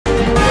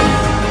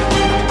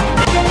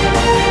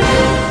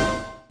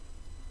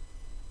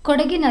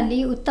ಕೊಡಗಿನಲ್ಲಿ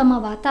ಉತ್ತಮ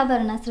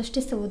ವಾತಾವರಣ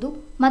ಸೃಷ್ಟಿಸುವುದು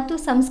ಮತ್ತು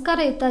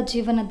ಸಂಸ್ಕಾರಯುತ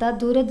ಜೀವನದ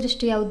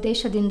ದೂರದೃಷ್ಟಿಯ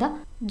ಉದ್ದೇಶದಿಂದ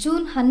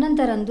ಜೂನ್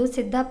 11ರಂದು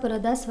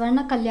ಸಿದ್ದಾಪುರದ ಸ್ವರ್ಣ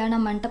ಕಲ್ಯಾಣ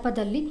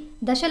ಮಂಟಪದಲ್ಲಿ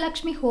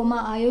ದಶಲಕ್ಷ್ಮಿ ಹೋಮ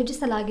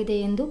ಆಯೋಜಿಸಲಾಗಿದೆ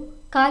ಎಂದು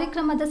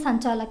ಕಾರ್ಯಕ್ರಮದ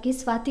ಸಂಚಾಲಕಿ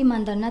ಸ್ವಾತಿ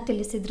ಮಂದಣ್ಣ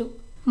ತಿಳಿಸಿದರು.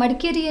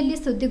 ಮಡಿಕೇರಿಯಲ್ಲಿ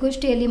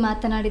ಸುದ್ದಿಗೋಷ್ಠಿಯಲ್ಲಿ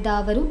ಮಾತನಾಡಿದ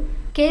ಅವರು,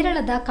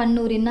 ಕೇರಳದ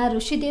ಕಣ್ಣೂರಿನ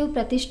ಋಷಿದೇವ್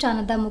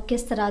ಪ್ರತಿಷ್ಠಾನದ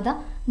ಮುಖ್ಯಸ್ಥರಾದ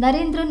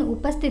ನರೇಂದ್ರನ್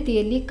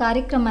ಉಪಸ್ಥಿತಿಯಲ್ಲಿ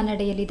ಕಾರ್ಯಕ್ರಮ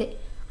ನಡೆಯಲಿದೆ.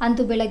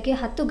 ಅಂದು ಬೆಳಗ್ಗೆ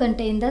 10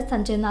 ಗಂಟೆಯಿಂದ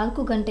ಸಂಜೆ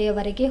 4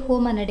 ಗಂಟೆಯವರೆಗೆ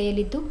ಹೋಮ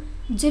ನಡೆಯಲಿದ್ದು,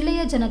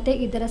 ಜಿಲ್ಲೆಯ ಜನತೆ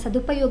ಇದರ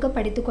ಸದುಪಯೋಗ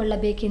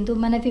ಪಡೆದುಕೊಳ್ಳಬೇಕೆಂದು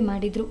ಮನವಿ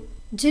ಮಾಡಿದರು.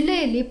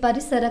 ಜಿಲ್ಲೆಯಲ್ಲಿ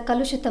ಪರಿಸರ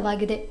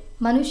ಕಲುಷಿತವಾಗಿದೆ,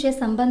 ಮನುಷ್ಯ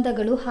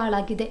ಸಂಬಂಧಗಳು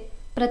ಹಾಳಾಗಿದೆ,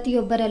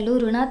 ಪ್ರತಿಯೊಬ್ಬರಲ್ಲೂ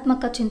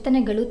ಋಣಾತ್ಮಕ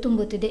ಚಿಂತನೆಗಳು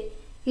ತುಂಬುತ್ತಿದೆ.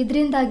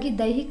 ಇದರಿಂದಾಗಿ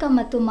ದೈಹಿಕ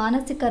ಮತ್ತು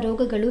ಮಾನಸಿಕ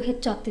ರೋಗಗಳು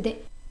ಹೆಚ್ಚಾಗ್ತಿದೆ.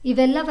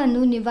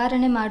 ಇವೆಲ್ಲವನ್ನು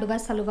ನಿವಾರಣೆ ಮಾಡುವ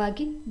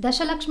ಸಲುವಾಗಿ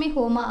ದಶಲಕ್ಷ್ಮಿ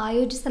ಹೋಮ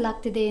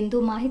ಆಯೋಜಿಸಲಾಗ್ತಿದೆ ಎಂದು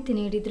ಮಾಹಿತಿ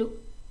ನೀಡಿದರು.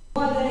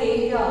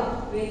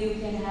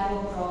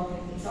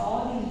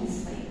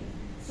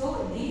 So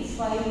these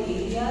 5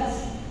 areas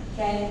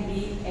can be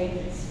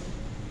addressed.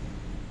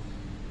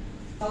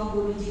 How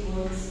Guruji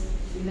works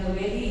in a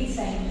very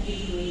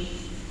scientific way.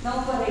 Now,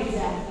 for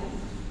example,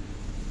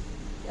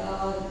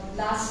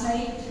 last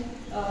night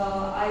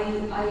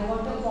I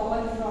got a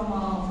call from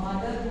a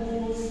mother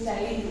whose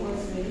child was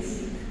very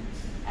sick,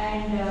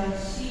 and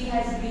she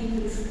has been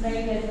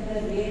prescribed as the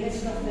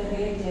rarest of the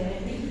rare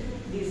genetic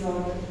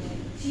disorder.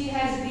 She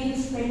has been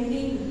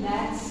spending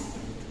lakhs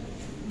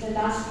the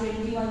last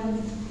 21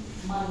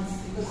 months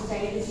because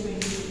child is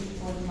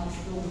 21 months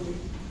old.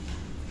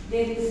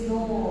 There is no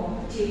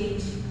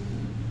change,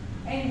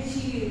 and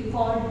she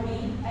called me.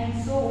 And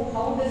so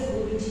how does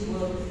Guruji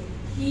work?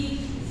 He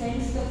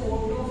sends the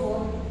photo for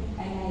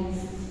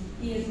analysis.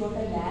 He has got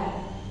a lab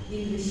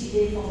in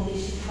Rishidev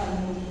Foundation,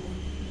 Kannur.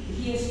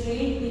 He has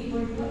trained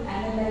people to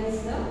analyze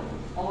the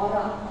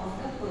aura of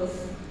the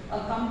person.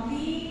 A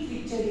complete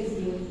picture is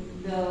given.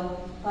 The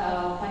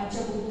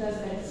Panchabhutas,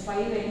 that is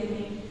 5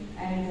 elements,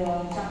 and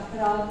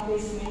chakra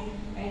placement,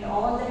 and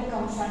all that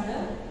comes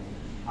under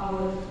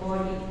our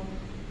body.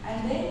 And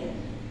then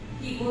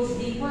he goes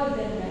deeper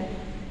than that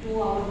to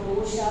our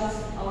doshas,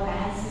 our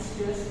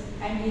ancestors,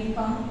 and we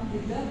come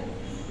with the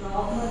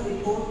proper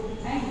report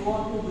and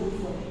what to do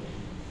for it.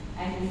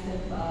 And if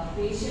the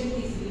patient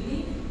is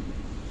willing,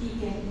 he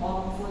can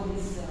opt for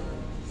this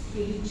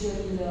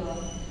spiritual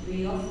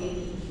way of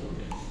getting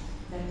cured.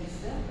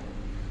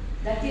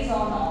 That is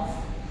on off.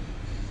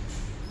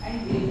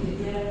 And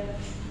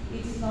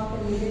it is not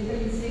a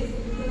miracle, he says,